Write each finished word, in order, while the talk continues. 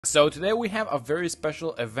So today we have a very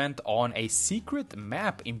special event on a secret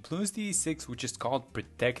map in Bloons TD 6, which is called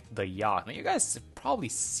Protect the Yacht. Now you guys have probably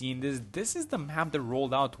seen this. This is the map that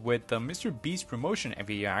rolled out with the Mr. Beast promotion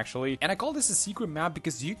video actually. And I call this a secret map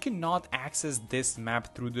because you cannot access this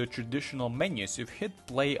map through the traditional menu. So if you hit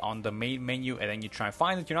play on the main menu and then you try and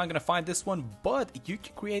find it, you're not going to find this one, but you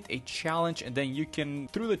can create a challenge and then you can,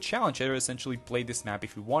 through the challenge, essentially play this map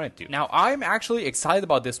if you wanted to. Now I'm actually excited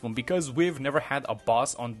about this one because we've never had a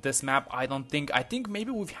boss on this map. I think maybe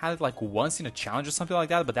we've had it like once in a challenge or something like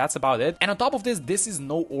that, but that's about it. And on top of this, this is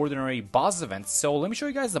no ordinary boss event. So let me show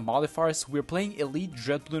you guys the modifiers. We're playing Elite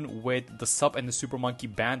Dreadbloon with the sub and the super monkey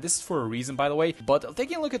band. This is for a reason, by the way, but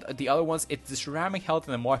taking a look at the other ones, it's the ceramic health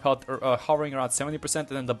and the more health hovering around 70%, and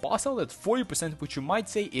then the boss health at 40%, which you might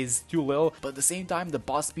say is too little, but at the same time the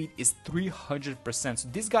boss speed is 300%. So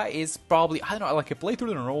this guy is probably, I don't know, like I played through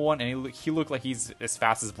the normal one and he looked like he's as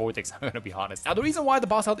fast as Vortex. I'm gonna be honest. Now the reason why the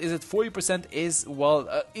boss health is at 40% is,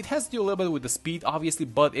 well, it has to do a little bit with the speed obviously,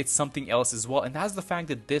 but it's something else as well, and that's the fact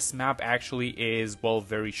that this map actually is, well,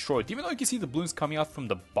 very short. Even though you can see the balloons coming out from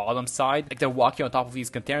the bottom side, like they're walking on top of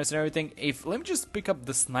these containers and everything. Let me just pick up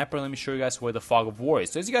the sniper, let me show you guys where the fog of war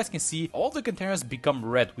is. So as you guys can see, all the containers become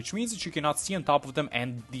red, which means that you cannot see on top of them,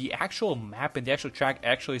 and the actual map and the actual track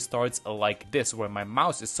actually starts like this, where my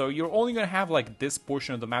mouse is. So you're only gonna have like this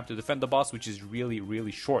portion of the map to defend the boss, which is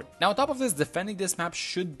really short. Now on top of this, defending this map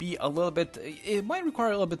should be a little bit, it might require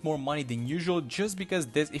a little bit more money than usual, just because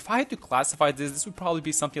this, if I had to classify this would probably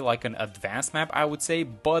be something like an advanced map, I would say.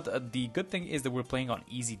 But the good thing is that we're playing on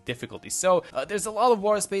easy difficulty, so there's a lot of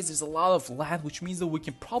water space, there's a lot of land, which means that we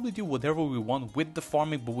can probably do whatever we want with the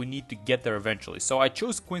farming, but we need to get there eventually. So I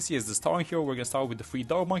chose Quincy as the starting hero. We're gonna start with the free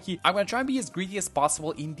dog monkey. I'm gonna try and be as greedy as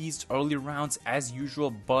possible in these early rounds as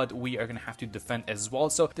usual, but we are gonna have to defend as well.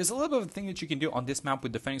 So there's a little bit of a thing that you can do on this map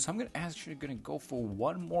with defending, so I'm actually gonna go for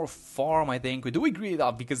one more farm, I think. Do we greed it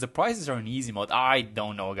up because the prices are in easy mode? I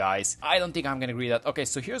don't know, guys. I don't think I'm gonna greed that. Okay,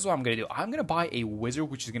 so here's what I'm gonna do. I'm gonna buy a wizard,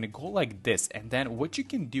 which is gonna go like this, and then what you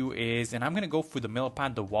can do is, and I'm gonna go for the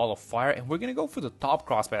millipede, the wall of fire, and we're gonna go for the top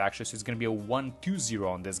crossbite actually, so it's gonna be a 1-2-0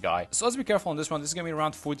 on this guy. So let's be careful on this one. This is gonna be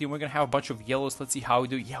around 40, and we're gonna have a bunch of yellows. Let's see how we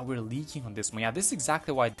do. Yeah, we're leaking on this one. Yeah, this is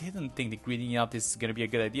exactly why I didn't think that greeding out this is gonna be a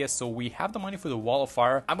good idea. So we have the money for the wall of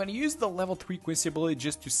fire. I'm gonna use the level 3 Quincy ability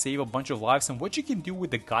just to save a bunch of lives, and what you can do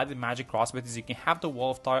with the guided magic crossbite is you can have the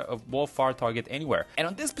wall of fire target anywhere. And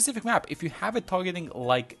on this specific map, if you have it targeting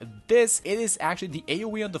like this, it is actually, the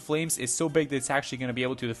AoE on the flames is so big that it's actually going to be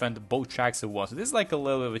able to defend both tracks at once. So this is like a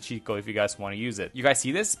little bit of a cheat code if you guys want to use it. You guys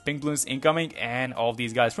see this? Pink balloons incoming, and all of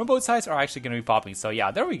these guys from both sides are actually going to be popping. So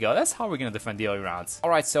yeah, there we go. That's how we're going to defend the early rounds.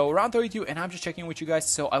 Alright, so round 32, and I'm just checking with you guys.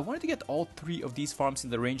 So I wanted to get all 3 of these farms in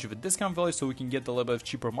the range of a discount value so we can get a little bit of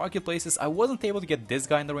cheaper marketplaces. I wasn't able to get this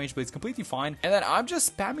guy in the range, but it's completely fine. And then I'm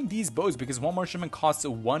just spamming these bows because one merchantman costs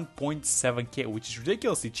 1.7k, which is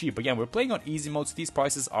ridiculously cheap. Again, we're playing on easy mode, so these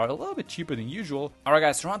prices are a little bit cheaper than usual. Alright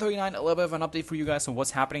guys, round 39, a little bit of an update for you guys on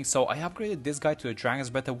what's happening. So I upgraded this guy to a Dragon's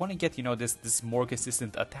Breath. I want to get, you know, this more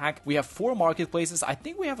consistent attack. We have 4 marketplaces. I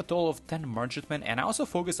think we have a total of 10 merchantmen, and I also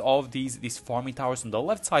focus all of these farming towers on the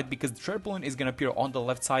left side because the Dreadbloon is going to appear on the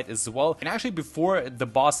left side as well. And actually, before the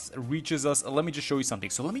boss reaches us, let me just show you something.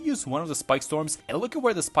 So let me use one of the spike storms and look at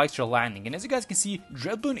where the spikes are landing. And as you guys can see,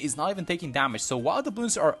 Dreadbloon is not even taking damage. So while the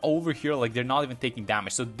balloons are over here, like, they're not even taking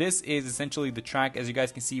damage. So this is essentially the track, as you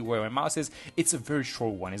guys can see where my mouse is. It's a very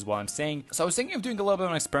short one is what I'm saying. So I was thinking of doing a little bit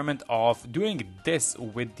of an experiment of doing this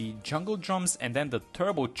with the jungle drums and then the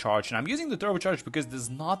turbocharge. And I'm using the turbocharge because there's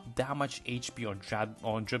not that much HP on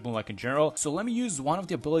Dreadbloon like in general. So let me use one of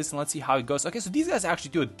the abilities and let's see how it goes. Okay, so these guys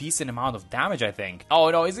actually do a decent amount of damage, I think. Oh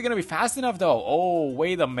no, is it gonna be fast enough though? Oh,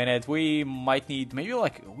 wait a minute. We might need, maybe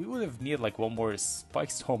like, we would have needed like one more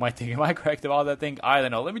spike storm, I think. Am I correct about that thing? I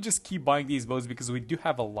don't know. Let me just keep buying these bows because we do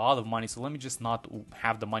have a lot of money. So let me just not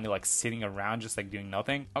have the money like sitting around just like doing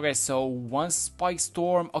nothing. Okay, so one spike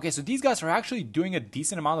storm. Okay, so these guys are actually doing a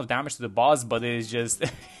decent amount of damage to the boss, but it is just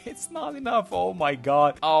it's not enough. Oh my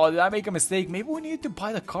god. Oh, did I make a mistake? Maybe we need to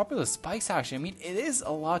buy the carpet of spikes actually. I mean, it is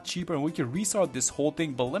a lot cheaper and we can restart this whole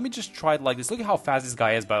thing, but let me just try it like this. Look at how fast this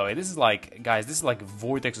guy is, by the way. This is like, guys, this is like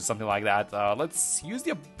Vortex or something like that. Let's use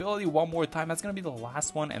the ability one more time. That's gonna be the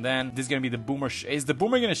last one, and then this is gonna be the boomer. Is the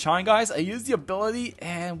boomer gonna shine, guys? I used the ability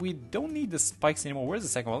and we don't need the spikes anymore. Where's the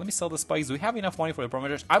second one? Let me sell the spikes. Do we have enough money for the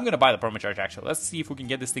permacharge? I'm gonna buy the permacharge actually. Let's see if we can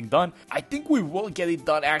get this thing done. I think we will get it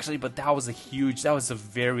done actually, but that was a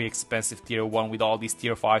very expensive tier 1 with all these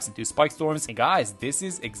tier 5s and 2 spike storms. And guys, this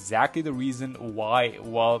is exactly the reason why,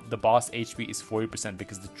 well, the boss HP is 40%,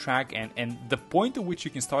 because the track and the point at which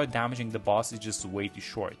you can start damaging the boss is just way too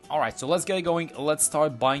short. Alright, so let's get it going. Let's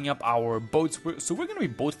start buying up our boat boats. So we're gonna be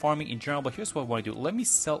boat farming in general, but here's what I want to do. Let me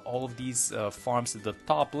sell all of these farms at the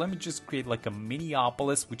top. Let me just create like a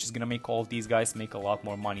Minneapolis, which is gonna make all of these guys make a lot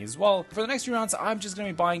more money as well. For the next few rounds, I'm just gonna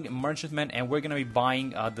be buying merchantmen, and we're gonna be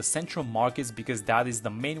buying the central markets, because that is the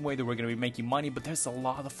main way that we're gonna be making money. But there's a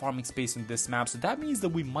lot of farming space in this map, so that means that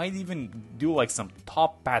we might even do like some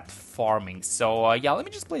top path farming. So yeah, let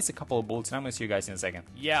me just place a couple of boats, and I'm gonna see you guys in a second.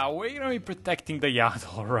 Yeah, we're gonna be protecting the yacht.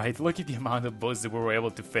 All right, look at the amount of boats that we were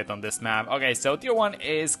able to fit on this map. Okay, so tier 1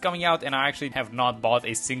 is coming out, and I actually have not bought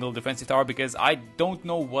a single defensive tower because I don't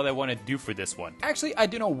know what I want to do for this one. Actually, I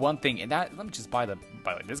do know one thing, and that, let me just buy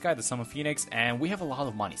this guy, the Summon Phoenix, and we have a lot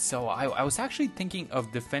of money. So I was actually thinking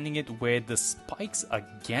of defending it with the spikes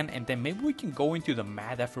again, and then maybe we can go into the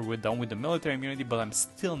mad after we're done with the military immunity, but I'm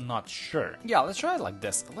still not sure. Yeah, let's try it like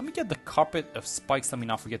this. Let me get the carpet of spikes. Let me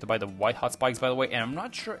not forget to buy the white hot spikes, by the way, and I'm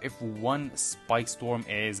not sure if one spike storm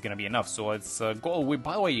is gonna be enough. So let's go. We,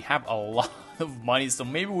 by the way, have a lot of money, so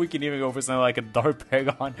maybe we can even go for something like a Dark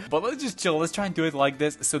Paragon, but let's just chill. Let's try and do it like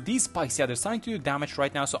this. So these spikes, yeah, they're starting to do damage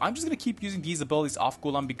right now, so I'm just gonna keep using these abilities off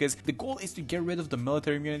cooldown, because the goal is to get rid of the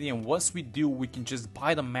military immunity, and once we do, we can just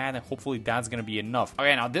buy the man, and hopefully that's gonna be enough.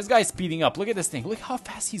 Okay, now this guy's speeding up. Look at this thing. Look how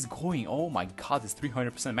fast he's going. Oh my god, it's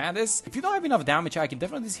 300%. Man, this, if you don't have enough damage, I can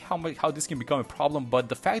definitely see how this can become a problem, but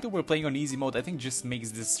the fact that we're playing on easy mode, I think just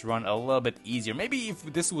makes this run a little bit easier. Maybe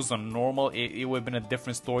if this was on normal, it would have been a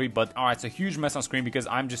different story, but alright, it's a huge mess on screen because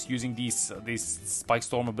I'm just using these spike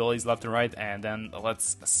storm abilities left and right, and then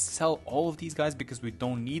let's sell all of these guys because we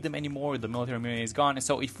don't need them anymore. The military immunity is gone.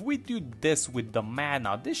 So if we do this with the man,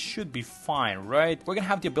 now this should be fine, right? We're gonna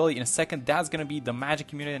have the ability in a second. That's gonna be the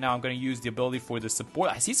magic immunity. Now I'm gonna use the ability for the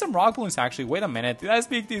support. I see some rock balloons actually. Wait a minute, did I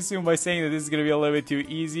speak too soon by saying that this is gonna be a little bit too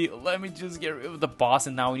easy? Let me just get rid of the boss,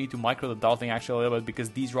 and now we need to micro the dolphin actually a little bit, because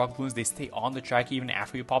these rock balloons, they stay on the track even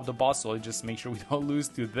after you pop the boss, so just make sure we don't lose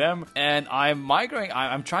to them. And I'm migrating.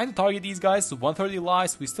 I'm trying to target these guys to 130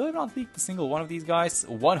 lives. We still have not leaked a single one of these guys.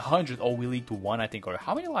 100. Oh, we leaked one, I think. Or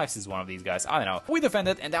how many lives is one of these guys? I don't know. We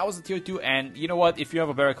defended, and that was a tier 2. And you know what? If you have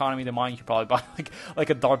a better economy than mine, you can probably buy like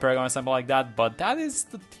a Dark Paragon or something like that. But that is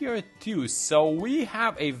the tier 2. So we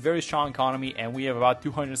have a very strong economy, and we have about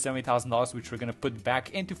 $270,000, which we're gonna put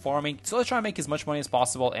back into farming. So let's try and make as much money as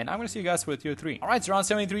possible. And I'm gonna see you guys for the tier 3. All right, so around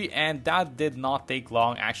 73, and that did not take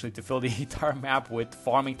long actually to fill the entire map with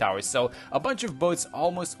farming towers. So a bunch of boats,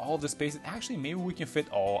 almost all of the space. Actually, maybe we can fit.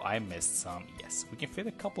 Oh, I missed some. Yes, we can fit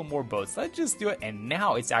a couple more boats. Let's just do it. And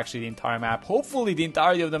now it's actually the entire map. Hopefully the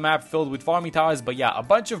entirety of the map filled with farming towers. But yeah, a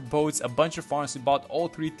bunch of boats, a bunch of farms. We bought all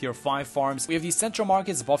 3 tier 5 farms. We have these central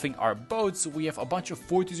markets buffing our boats. We have a bunch of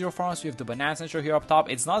 420 farms. We have the banana central here up top.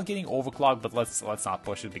 It's not getting overclocked, but let's not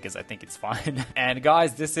push it because I think it's fine. And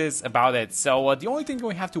guys, this is about it. So the only thing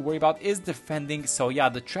we have to worry about is defending. So yeah,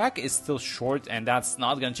 the track is still short, and that's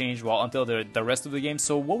not gonna change well until the rest of the game.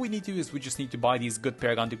 So what we need to do is we just need to buy these good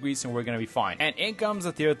Paragon degrees, and we're gonna be fine. And in comes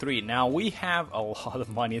a tier 3. Now we have a lot of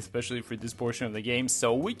money, especially for this portion of the game,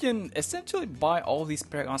 so we can essentially buy all these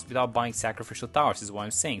Paragons without buying sacrificial towers, is what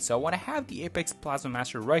I'm saying. So when I have the Apex Plasma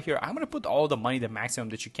Master right here, I'm gonna put all the money, the maximum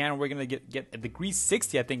that you can. We're gonna get a degree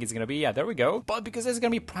 60, I think it's gonna be. Yeah, there we go. But because there's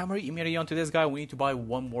gonna be primary immunity onto this guy, we need to buy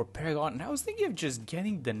one more Paragon. And I was thinking of just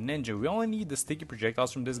getting the ninja. We only need the sticky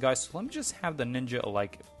projectiles from this guy, so let me just have the ninja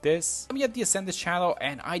like this. Let me get the Ascended Shadow,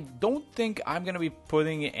 and I don't think I'm gonna be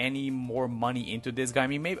putting any more money into this guy. I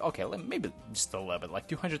mean, maybe, okay, maybe just a little bit, like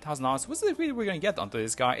 $200,000. What's the degree we're gonna get onto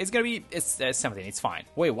this guy? It's gonna be, it's 17, it's fine.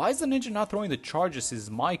 Wait, why is the ninja not throwing the charges is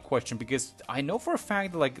my question, because I know for a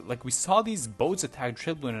fact that like we saw these boats attack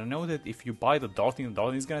Dreadbloon, and I know that if you buy the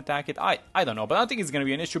Darthing is gonna attack it. I don't know, but I don't think it's gonna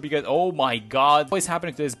be an issue, because oh my god, what is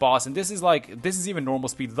happening to this boss? And this is even normal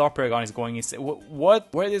speed. The Dark Paragon is going insane. What?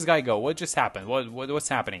 Where did this guy go? What just happened? What's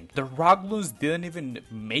happening? The rock balloons didn't even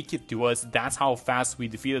make it to us. That's how fast we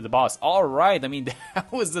defeated the boss. Alright, I mean,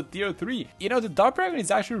 that was the tier 3. You know, the Dark Paragon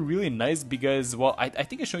is actually really nice because, well, I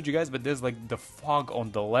think I showed you guys, but there's like the fog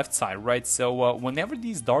on the left side, right? So whenever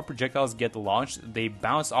these dark projectiles get launched, they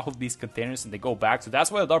bounce off of these containers and they go back. So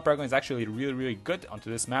that's why the Dark Paragon is actually really good onto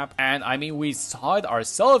this map. And I mean, we saw it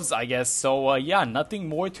ourselves, I guess. So yeah, nothing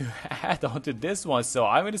more to add onto this one. So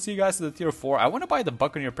I'm going to see you guys to the tier 4. I want to buy the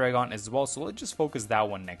Buccaneer Paragon as well, so let's just focus that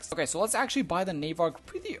one next. Okay, so let's actually buy the Navark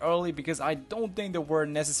pretty early, because I don't think that we're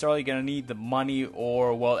necessarily going to need the money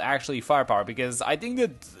or, well, actually firepower, because I think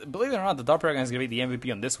that, believe it or not, the Dark Dark Paragon is gonna be the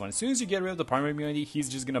MVP on this one. As soon as you get rid of the primary immunity, he's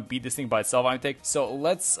just gonna beat this thing by itself, I think. So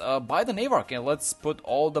let's buy the Navark and let's put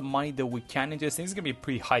all the money that we can into this thing. It's gonna be a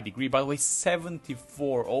pretty high degree, by the way.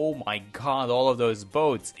 74. Oh my god, all of those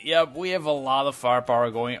boats. Yep, we have a lot of firepower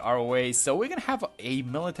going our way. So we're gonna have a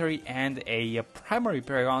military and a primary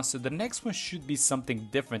Paragon. So the next one should be something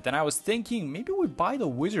different. And I was thinking maybe we buy the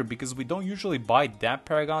wizard because we don't usually buy that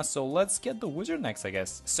Paragon. So let's get the wizard next, I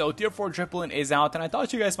guess. So tier 4 Dreadbloon is out, and I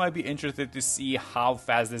thought you guys might be interested to see how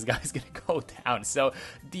fast this guy's gonna go down. So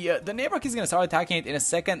the Navark is gonna start attacking it in a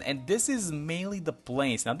second, and this is mainly the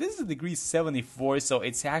planes. Now this is a degree 74, so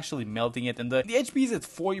it's actually melting it, and the HP is at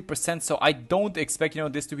 40%. So I don't expect, you know,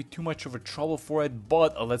 this to be too much of a trouble for it.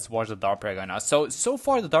 But let's watch the Dark Paragon now. So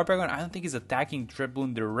far the Dark Paragon, I don't think is attacking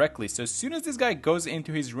Dreadbloon directly. So as soon as this guy goes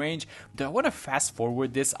into his range, do I want to fast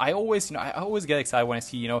forward this? I always get excited when I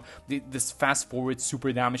see, you know, this fast forward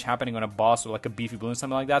super damage happening on a boss or like a beefy balloon,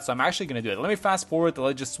 something like that. So I'm actually gonna do it. Let me fast forward.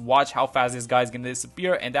 Let's just watch how fast this guy's gonna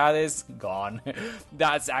disappear, and that is gone.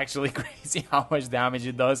 That's actually crazy how much damage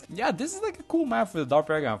it does. Yeah, this is like a cool map for the Dark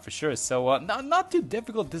Paragon for sure. So not too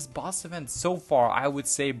difficult this boss event so far, I would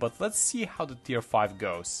say, but let's see how the tier 5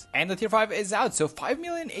 goes. And the tier 5 is out. So 5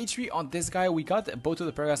 million HP on this guy. We got both of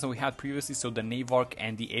the Paragons that we had previously, so the Navark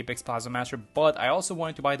and the Apex Plasma Master, but I also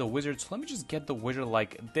wanted to buy the wizard, so let me just get the wizard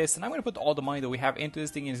like this, and I'm gonna put all the money that we have into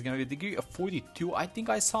this thing, and it's gonna be a degree of 42, I think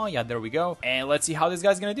I saw. Yeah, there we go. And let's see how this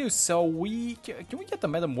guy's gonna do. So can we get the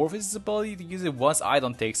Metamorphosis ability to use it once? I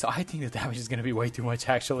don't think so. I think the damage is gonna be way too much,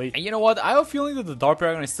 actually. And you know what, I have a feeling that the Dark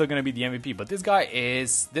Paragon is still gonna be the MVP, but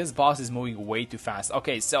this boss is moving way too fast.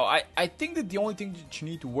 Okay, so I think that the only thing that you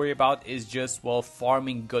need to worry about is just, well,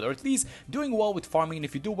 farming good, or at least doing well with farming. And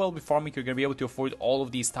if you do well with farming, you're gonna be able to afford all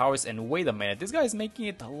of these towers. And wait a minute, this guy is making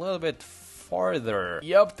it a little bit farther.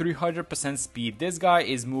 Yep, 300% speed. This guy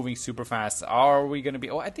is moving super fast. Are we gonna be...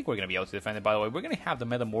 Oh, I think we're gonna be able to defend it, by the way. We're gonna have the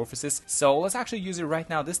Metamorphosis, so let's actually use it right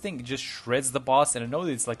now. This thing just shreds the boss, and I know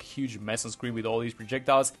that it's like a huge mess on screen with all these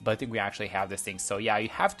projectiles, but I think we actually have this thing. So yeah, you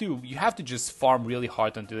have to just farm really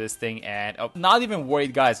hard onto this thing, and not even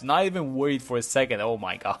worried, guys. Not even worried for a second. Oh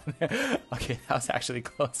my god. Okay, that was actually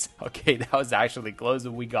close. Okay, that was actually close,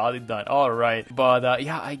 and we got it done. All right, but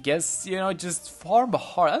yeah, I guess, you know, just farm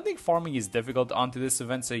hard. I think farming is difficult onto this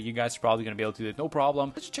event, so you guys are probably gonna be able to do it, no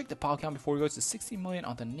problem. Let's check the pile count before we go. To 60 million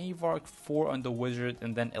on the Navark, 4 on the wizard,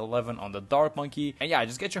 and then 11 on the Dark Monkey. And yeah,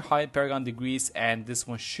 just get your high Paragon degrees, and this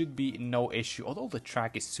one should be no issue, although the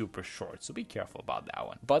track is super short, so be careful about that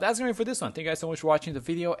one. But that's gonna be for this one. Thank you guys so much for watching the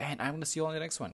video, and I'm gonna see you all in the next one.